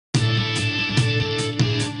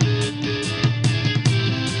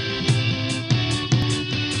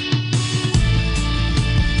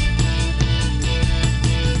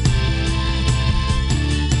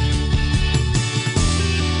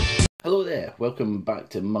welcome back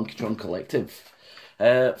to Monkeytron Collective.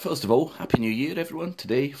 First of all, Happy New Year everyone.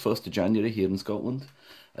 Today, 1st of January here in Scotland.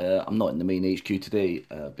 I'm not in the main HQ today,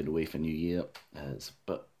 I've been away for New Year,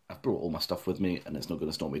 but I've brought all my stuff with me and it's not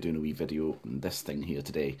going to stop me doing a wee video on this thing here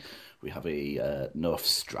today. We have a NERF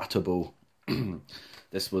Stratobow.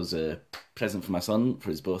 This was a present for my son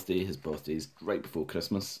for his birthday. His birthday's right before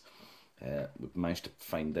Christmas. We've managed to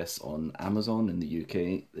find this on Amazon in the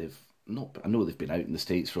UK. I know they've been out in the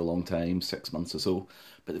States for a long time, 6 months or so,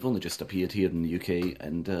 but they've only just appeared here in the UK,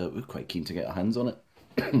 and we're quite keen to get our hands on it.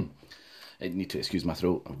 I need to excuse my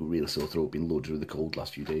throat. I've got a really sore throat, been loaded with the cold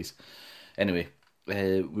last few days. Anyway,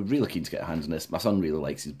 we're really keen to get our hands on this. My son really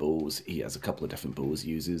likes his bows. He has a couple of different bows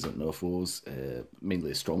he uses at NERF Wars,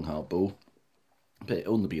 mainly a strong heart bow. But it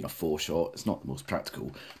only being a 4-shot, it's not the most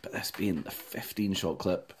practical. But this being a 15-shot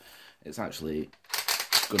clip, it's actually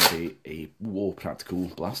going to be a war practical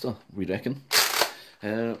blaster, we reckon.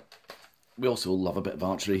 We also love a bit of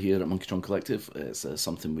archery here at Monkeytron Collective. It's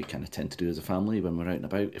something we kind of tend to do as a family when we're out and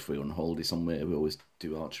about. If we're on holiday somewhere, we always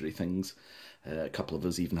do archery things. A couple of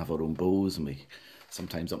us even have our own bows, and we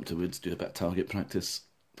sometimes up to the woods do a bit of target practice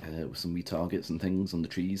with some wee targets and things on the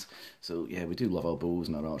trees. So yeah, we do love our bows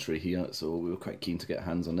and our archery here, so we were quite keen to get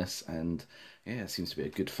hands on this, and yeah, it seems to be a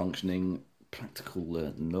good functioning practical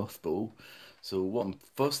NERF bow. So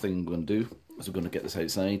first thing I'm going to do is we're going to get this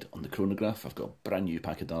outside on the chronograph. I've got a brand new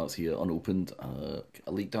pack of darts here, unopened,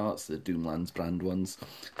 Elite darts, the Doomlands brand ones.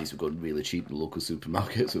 These were going really cheap in the local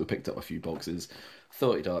supermarket, so we picked up a few boxes.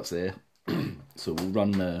 30 darts there. So we'll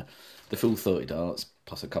run the full 30 darts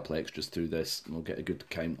plus a couple of extras through this, and we'll get a good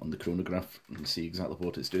count on the chronograph and see exactly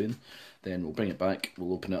what it's doing. Then we'll bring it back,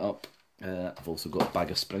 we'll open it up. I've also got a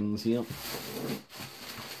bag of springs here.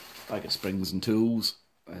 Bag of springs and tools.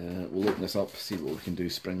 We'll open this up, see what we can do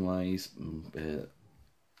spring-wise, and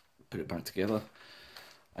put it back together.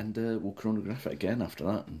 And we'll chronograph it again after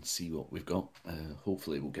that and see what we've got.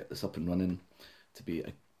 Hopefully we'll get this up and running to be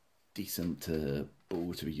a decent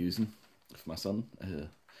bow to be using for my son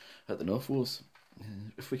at the NERF Wars.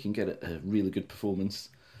 If we can get it a really good performance,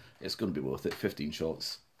 it's going to be worth it. 15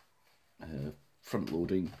 shots, front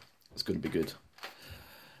loading, it's going to be good.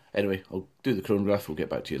 Anyway, I'll do the chronograph, we'll get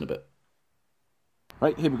back to you in a bit.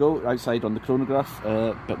 Right, here we go, outside on the chronograph.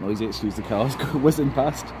 Bit noisy, excuse the cars whizzing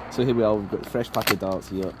past. So here we are, we've got a fresh pack of darts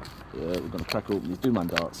here. We're going to crack open these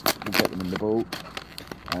Doomland darts, we'll get them in the bowl,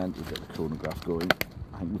 and we'll get the chronograph going.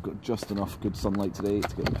 I think we've got just enough good sunlight today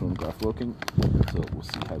to get the chronograph working, so we'll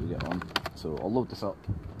see how we get on. So I'll load this up.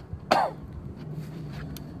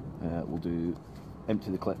 We'll do empty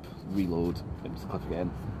the clip, reload, empty the clip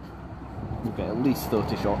again. We'll get at least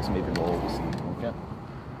 30 shots, maybe more, we'll see. Okay.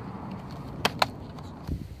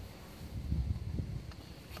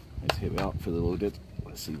 Right, here we are, fully loaded.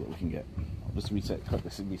 Let's see what we can get. I'll just reset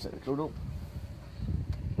the chrono.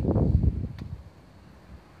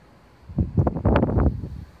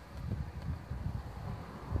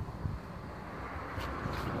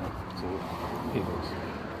 So here goes.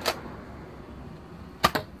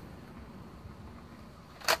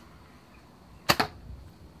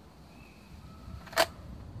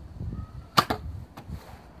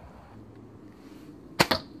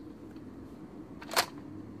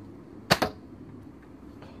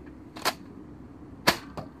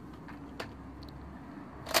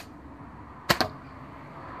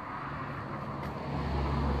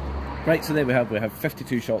 Right, so there we have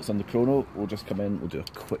 52 shots on the chrono. We'll just come in, we'll do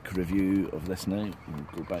a quick review of this now, and we'll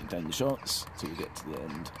go back down the shots till we get to the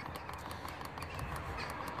end.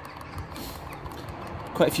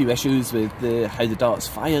 Quite a few issues with how the darts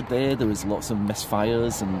fired there. There was lots of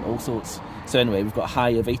misfires and all sorts. So anyway, we've got a high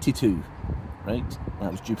of 82, right?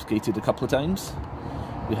 That was duplicated a couple of times.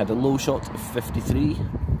 We had a low shot of 53.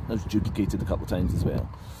 That was duplicated a couple of times as well.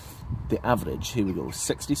 The average, here we go,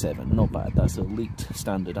 67, not bad. That's elite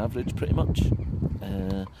standard average pretty much.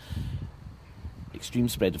 Extreme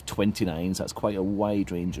spread of 29s, that's quite a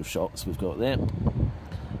wide range of shots we've got there.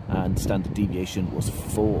 And standard deviation was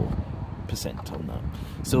 4% on that.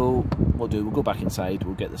 So what we'll go back inside,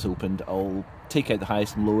 we'll get this opened, I'll take out the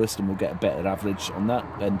highest and lowest and we'll get a better average on that,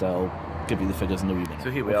 and I'll give you the figures in a wee minute.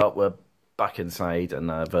 So here we are, we're back inside, and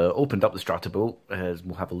I've opened up the Stratobow.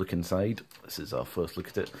 We'll have a look inside. This is our first look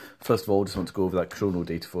at it. First of all, just want to go over that chrono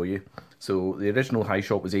data for you. So the original high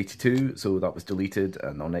shot was 82, so that was deleted,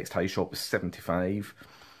 and our next high shot was 75.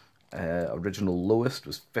 Original lowest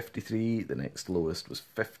was 53, the next lowest was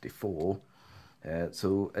 54.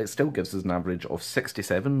 So it still gives us an average of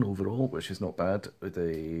 67 overall, which is not bad, with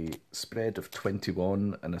a spread of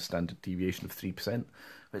 21 and a standard deviation of 3%,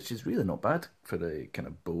 which is really not bad for a kind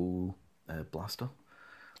of bow blaster.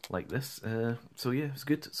 like this. So yeah, it's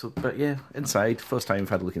good. So, but yeah, inside, first time I've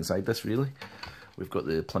had a look inside this really. We've got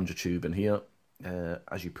the plunger tube in here.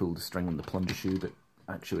 As you pull the string on the plunger tube, it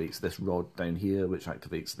actuates this rod down here, which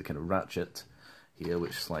activates the kind of ratchet here,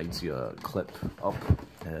 which slides your clip up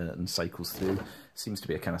and cycles through. Seems to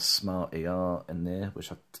be a kind of smart AR in there,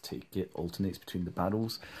 which I take it alternates between the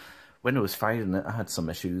barrels. When I was firing it, I had some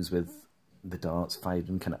issues with the darts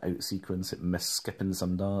firing kind of out sequence. It missed skipping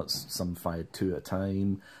some darts, some fired 2 at a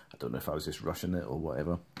time. I don't know if I was just rushing it or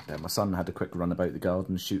whatever. My son had a quick run about the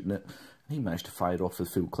garden shooting it, and he managed to fire off the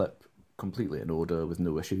full clip completely in order with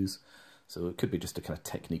no issues. So it could be just a kind of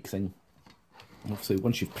technique thing. Obviously,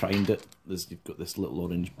 once you've primed it, you've got this little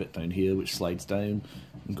orange bit down here which slides down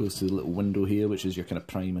and goes to the little window here, which is your kind of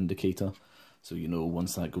prime indicator. So you know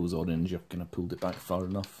once that goes orange, you've kind of pulled it back far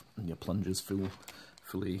enough and your plunger's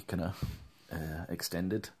fully kind of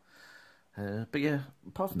extended. But yeah,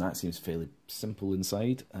 apart from that, it seems fairly simple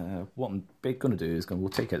inside. What I'm going to do is we'll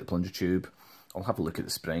take out the plunger tube. I'll have a look at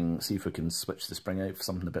the spring, see if we can switch the spring out for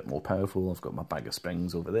something a bit more powerful. I've got my bag of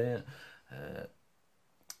springs over there.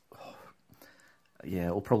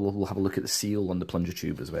 Yeah, we'll have a look at the seal on the plunger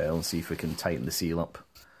tube as well and see if we can tighten the seal up.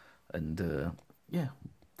 And yeah,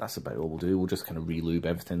 that's about all we'll do. We'll just kind of re-lube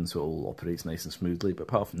everything so it all operates nice and smoothly. But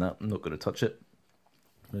apart from that, I'm not going to touch it.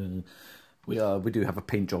 We do have a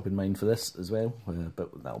paint job in mind for this as well,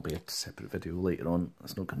 but that'll be a separate video later on.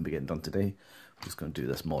 It's not going to be getting done today. I'm just going to do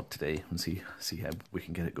this mod today and see how we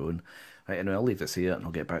can get it going. Right, anyway, I'll leave this here and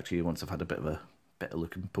I'll get back to you once I've had a bit of a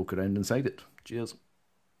look and poke around inside it. Cheers.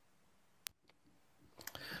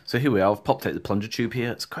 So here we are. I've popped out the plunger tube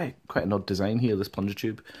here. It's quite an odd design here, this plunger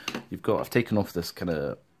tube. I've taken off this kind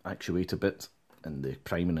of actuator bit and the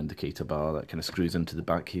priming indicator bar that kind of screws into the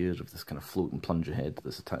back here of this kind of floating plunger head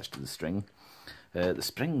that's attached to the string. The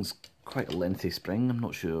spring's quite a lengthy spring. I'm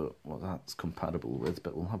not sure what that's compatible with,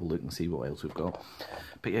 but we'll have a look and see what else we've got.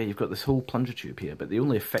 But yeah, you've got this whole plunger tube here, but the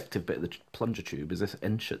only effective bit of the plunger tube is this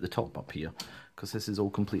inch at the top up here, because this is all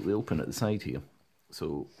completely open at the side here.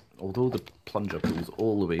 So although the plunger pulls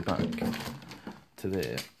all the way back to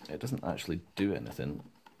there, it doesn't actually do anything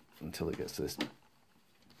until it gets to this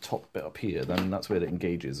top bit up here. Then that's where it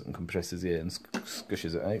engages and compresses the air and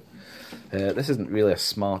squishes it out. This isn't really a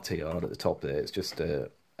smart AR at the top there, it's just an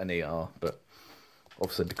AR, but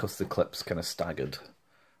obviously because the clip's kind of staggered,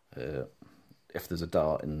 if there's a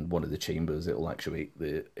dart in one of the chambers, it'll actuate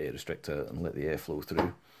the air restrictor and let the air flow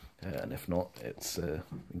through, and if not, it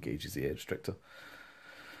engages the air restrictor.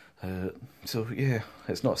 So yeah,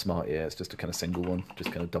 it's not smart, yeah, it's just a kind of single one,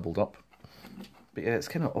 just kind of doubled up. But yeah, it's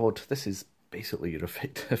kind of odd. This is basically your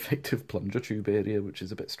effective plunger tube area, which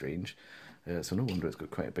is a bit strange. So no wonder it's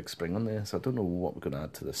got quite a big spring on there. So I don't know what we're going to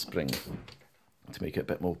add to this spring to make it a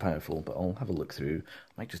bit more powerful, but I'll have a look through.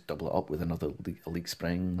 I might just double it up with another leak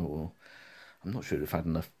spring, or I'm not sure if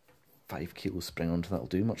adding a 5 kilo spring onto that'll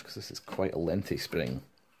do much, because this is quite a lengthy spring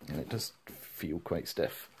and it does feel quite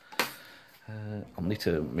stiff. I'll need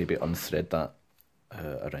to maybe unthread that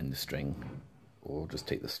around the string, or just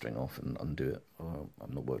take the string off and undo it.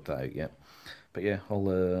 I've not worked that out yet. But yeah,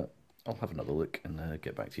 I'll have another look and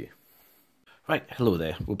get back to you. Right, hello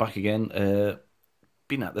there. We're back again.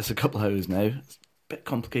 Been at this a couple of hours now. It's a bit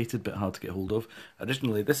complicated, a bit hard to get hold of.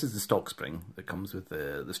 Originally, this is the stock spring that comes with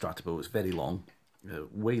the Stratobow. It's very long,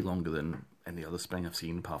 way longer than any other spring I've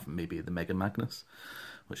seen, apart from maybe the Mega Magnus,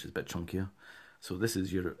 which is a bit chunkier. So this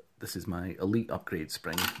is my Elite upgrade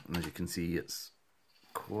spring, and as you can see, it's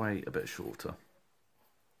quite a bit shorter.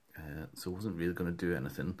 So I wasn't really going to do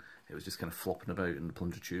anything. It was just kind of flopping about in the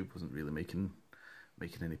plunger tube. Wasn't really making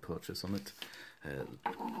any purchase on it.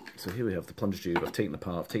 So here we have the plunger tube. I've taken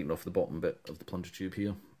apart. I've taken off the bottom bit of the plunger tube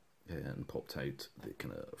here and popped out the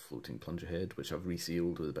kind of floating plunger head, which I've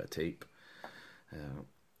resealed with a bit of tape.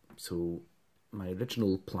 So my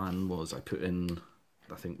original plan was I put in,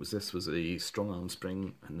 I think this was a strong arm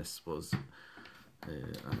spring, and this was,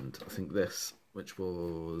 and I think this, which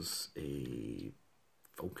was a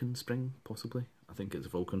Vulcan spring, possibly. I think it's a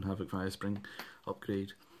Vulcan Havoc Fire spring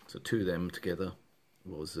upgrade. So two of them together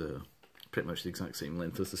was pretty much the exact same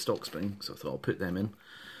length as the stock spring, so I thought I'll put them in.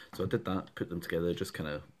 So I did that, put them together just kind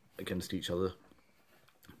of against each other.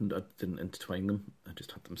 And I didn't intertwine them, I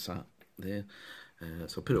just had them sat there.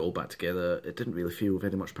 So I put it all back together. It didn't really feel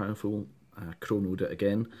very much powerful. I chronoed it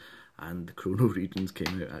again, and the chrono readings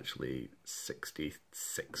came out actually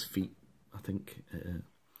 66 feet, I think,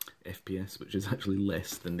 FPS, which is actually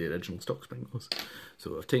less than the original stock spring was.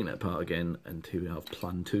 So I've taken it apart again, and here we have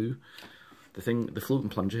plan 2. The floating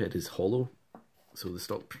plunger head is hollow, so the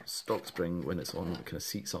stock spring, when it's on, it kind of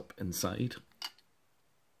seats up inside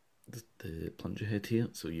the plunger head here,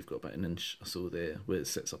 so you've got about 1 inch or so there where it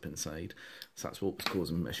sits up inside. So that's what was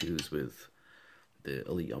causing issues with the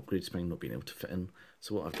Elite upgrade spring not being able to fit in.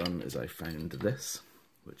 So what I've done is I found this,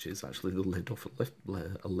 which is actually the lid off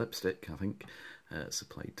a lipstick, I think,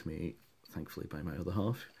 supplied to me thankfully by my other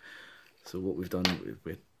half. So what we've done,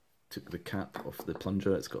 we took the cap off the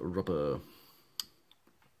plunger. It's got a little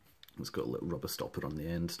rubber stopper on the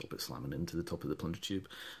end, stop it slamming into the top of the plunger tube.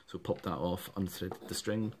 So pop that off, unthreaded the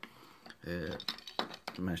string,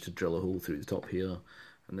 managed to drill a hole through the top here,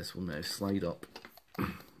 and this will now slide up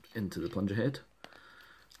into the plunger head,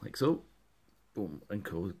 like so. Boom,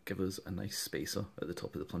 and give us a nice spacer at the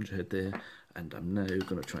top of the plunger head there. And I'm now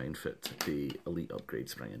going to try and fit the Elite upgrade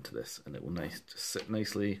spring into this, and it will just sit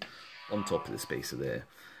nicely on top of the spacer there,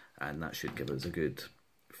 and that should give us a good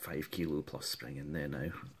 5 kilo plus spring in there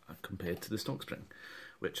now, compared to the stock spring,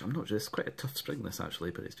 which I'm not sure, it's quite a tough spring this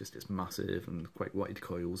actually, but it's massive and quite wide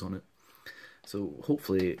coils on it. So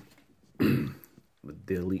hopefully the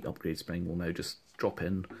Elite upgrade spring will now just drop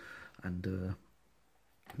in, and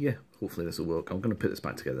yeah, hopefully this will work. I'm going to put this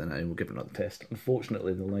back together now and we'll give it another test.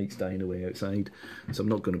 Unfortunately the light's dying away outside, so I'm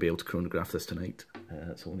not going to be able to chronograph this tonight,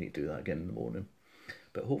 so we'll need to do that again in the morning.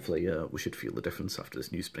 But hopefully we should feel the difference after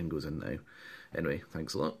this new spring goes in now. Anyway,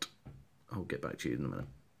 thanks a lot. I'll get back to you in a minute.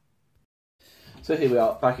 So here we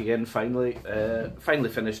are, back again finally. Finally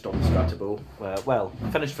finished on the Stratobow. Well,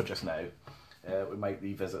 finished for just now. We might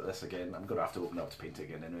revisit this again. I'm going to have to open it up to paint it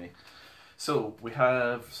again anyway. So we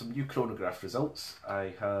have some new chronograph results.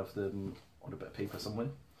 I have them on a bit of paper somewhere.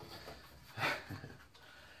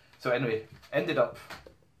 So anyway, ended up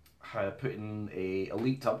putting a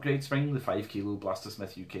Elite upgrade spring, the 5 kilo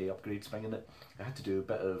Blastersmiths Uk upgrade spring in it. I had to do a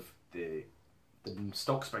bit of the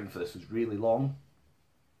stock spring for this was really long,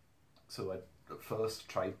 so I at first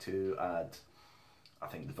tried to add, I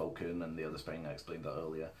think, the Vulcan and the other spring. I explained that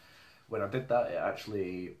earlier. When I did that, it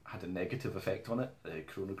actually had a negative effect on it. The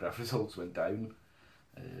chronograph results went down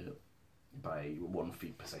by 1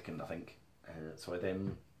 feet per second, I think. So I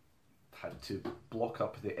then had to block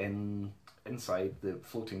up the inside. The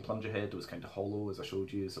floating plunger head was kind of hollow, as I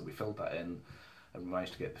showed you, so we filled that in and we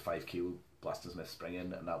managed to get the 5 kilo Blastersmiths spring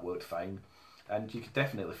in, and that worked fine. And you could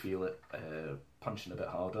definitely feel it punching a bit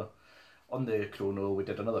harder. On the chrono, we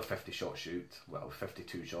did another 50 shot shoot, well,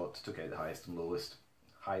 52 shots, took out the highest and lowest.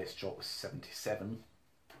 Highest shot was 77,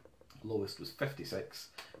 lowest was 56,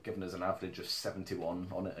 giving us an average of 71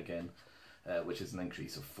 on it again, which is an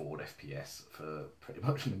increase of 4 FPS for pretty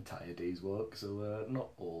much an entire day's work, so not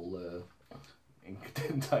all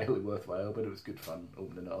entirely worthwhile, but it was good fun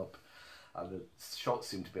opening it up. And the shots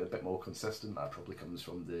seemed to be a bit more consistent. That probably comes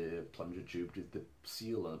from the plunger tube. The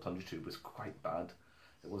seal on the plunger tube was quite bad.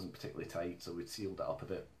 It wasn't particularly tight, so we'd sealed it up a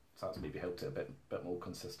bit, so that's maybe helped it a bit more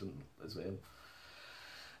consistent as well.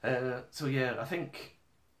 So yeah, I think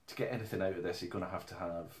to get anything out of this, you're going to have,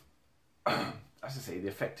 as I say, the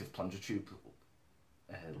effective plunger tube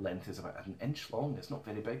length is about 1 inch long. It's not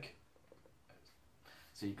very big,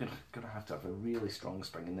 so you're going to have a really strong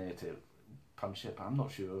spring in there to punch it. But I'm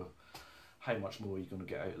not sure how much more you're going to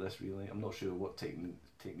get out of this. Really, I'm not sure what taking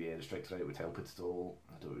the air restrictor out would help it at all.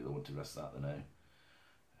 I don't really want to risk that now.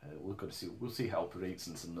 We're going to see. We'll see how it operates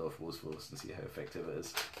in some NERF woes first and see how effective it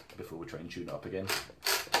is before we try and tune it up again.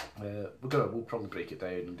 We'll probably break it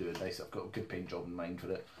down and do it nice. I've got a good paint job in mind for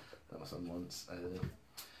it that my son wants.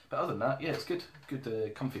 But other than that, yeah, it's good.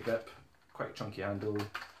 Good comfy grip, quite chunky handle,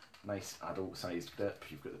 nice adult sized grip.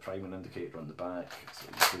 You've got the priming indicator on the back, so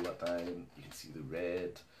you pull that down, you can see the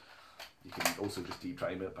red. You can also just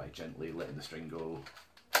deprime it by gently letting the string go.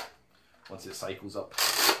 Once it cycles up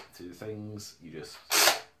to the things, you just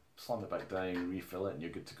slam it back down, refill it, and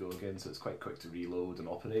you're good to go again. So it's quite quick to reload and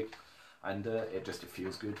operate. And it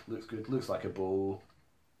feels good, looks like a bow,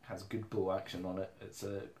 has good bow action on it. It's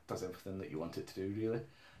does everything that you want it to do really,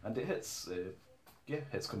 and it hits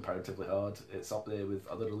hits comparatively hard. It's up there with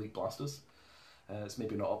other Elite blasters. It's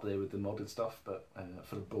maybe not up there with the modded stuff, but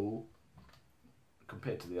for a bow,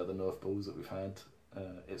 compared to the other NERF bows that we've had,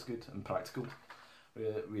 it's good and practical. We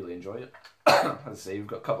really enjoy it. As I say, we've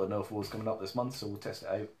got a couple of NERF wars coming up this month, so we'll test it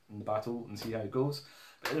out in the battle and see how it goes.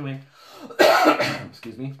 But anyway,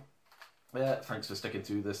 excuse me. Thanks for sticking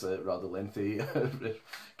through this rather lengthy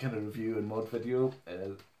kind of review and mod video.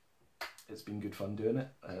 It's been good fun doing it.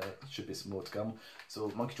 Should be some more to come. So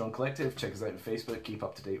Monkeytron Collective, check us out on Facebook, keep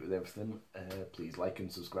up to date with everything. Please like and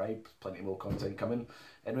subscribe, plenty more content coming.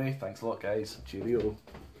 Anyway, thanks a lot guys, cheerio.